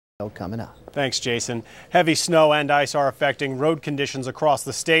Coming up. Thanks, Jason. Heavy snow and ice are affecting road conditions across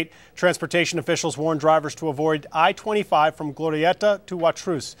the state. Transportation officials warn drivers to avoid I-25 from Glorieta to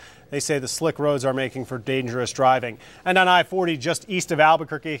Watrous. They say the slick roads are making for dangerous driving. And on I-40 just east of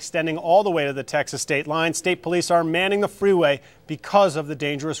Albuquerque, extending all the way to the Texas state line, state police are manning the freeway because of the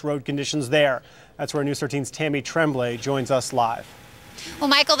dangerous road conditions there. That's where News 13's Tammy Tremblay joins us live. Well,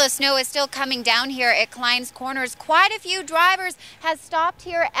 Michael, the snow is still coming down here at Klein's Corners. Quite a few drivers have stopped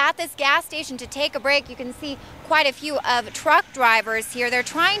here at this gas station to take a break. You can see quite a few of truck drivers here. They're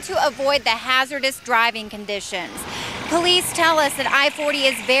trying to avoid the hazardous driving conditions. Police tell us that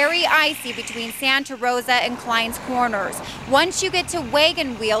I-40 is very icy between Santa Rosa and Klein's Corners. Once you get to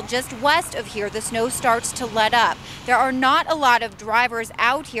Wagon Wheel, just west of here, the snow starts to let up. There are not a lot of drivers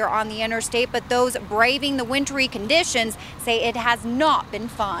out here on the interstate, but those braving the wintry conditions say it has not been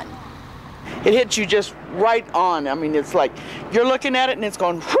fun. It hits you just right on. I mean, it's like you're looking at it and it's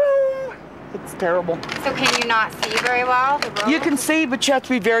going, whoo! It's terrible. So can you not see very well the road? You can see, but you have to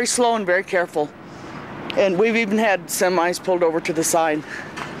be very slow and very careful. And we've even had semis pulled over to the side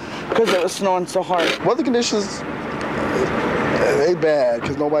because it was snowing so hard. Weather conditions, they bad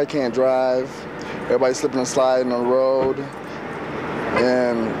because nobody can drive. Everybody's slipping and sliding on the road.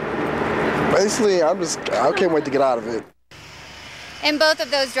 And basically, I can't wait to get out of it. And both of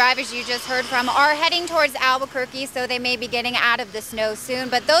those drivers you just heard from are heading towards Albuquerque, so they may be getting out of the snow soon.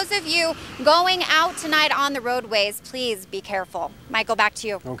 But those of you going out tonight on the roadways, please be careful. Michael, back to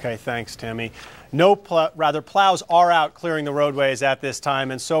you. Okay, thanks, Tammy. Plows are out clearing the roadways at this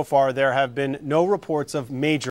time, and so far there have been no reports of major